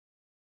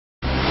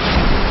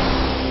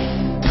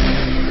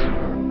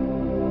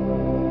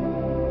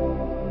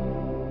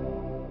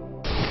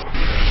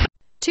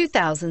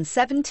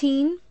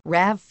2017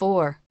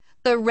 RAV4.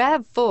 The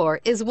RAV4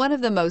 is one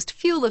of the most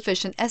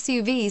fuel-efficient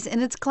SUVs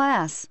in its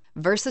class.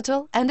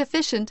 Versatile and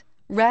efficient,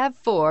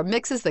 RAV4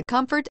 mixes the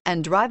comfort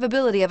and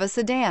drivability of a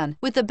sedan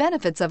with the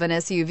benefits of an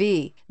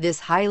SUV.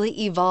 This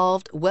highly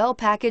evolved,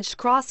 well-packaged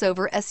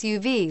crossover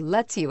SUV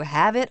lets you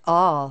have it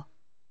all.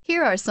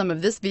 Here are some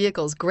of this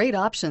vehicle's great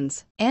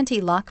options: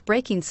 anti-lock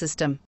braking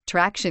system,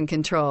 traction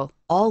control,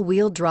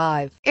 all-wheel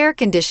drive, air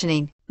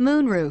conditioning,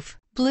 moonroof,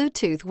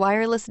 Bluetooth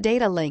wireless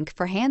data link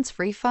for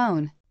hands-free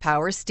phone,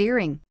 power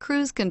steering,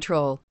 cruise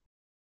control,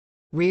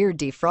 rear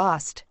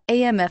defrost,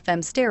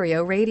 AM/FM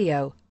stereo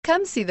radio.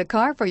 Come see the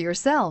car for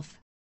yourself.